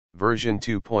Version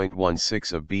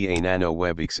 2.16 of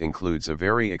BANanoWebix includes a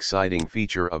very exciting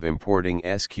feature of importing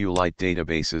SQLite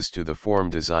databases to the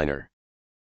form designer.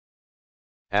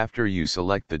 After you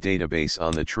select the database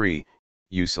on the tree,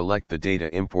 you select the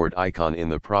data import icon in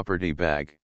the property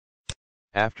bag.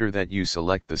 After that you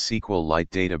select the SQLite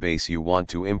database you want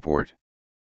to import.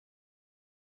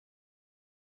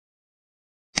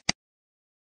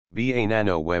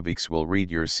 BANanoWebix will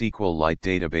read your SQLite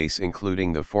database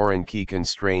including the foreign key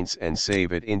constraints and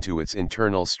save it into its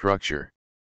internal structure.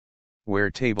 Where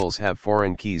tables have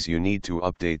foreign keys, you need to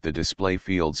update the display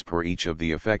fields per each of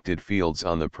the affected fields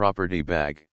on the property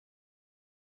bag.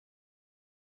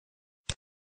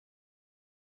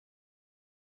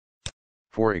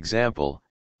 For example,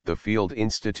 the field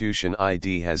institution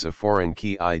ID has a foreign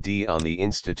key ID on the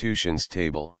institutions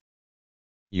table.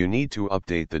 You need to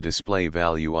update the display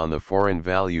value on the foreign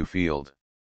value field.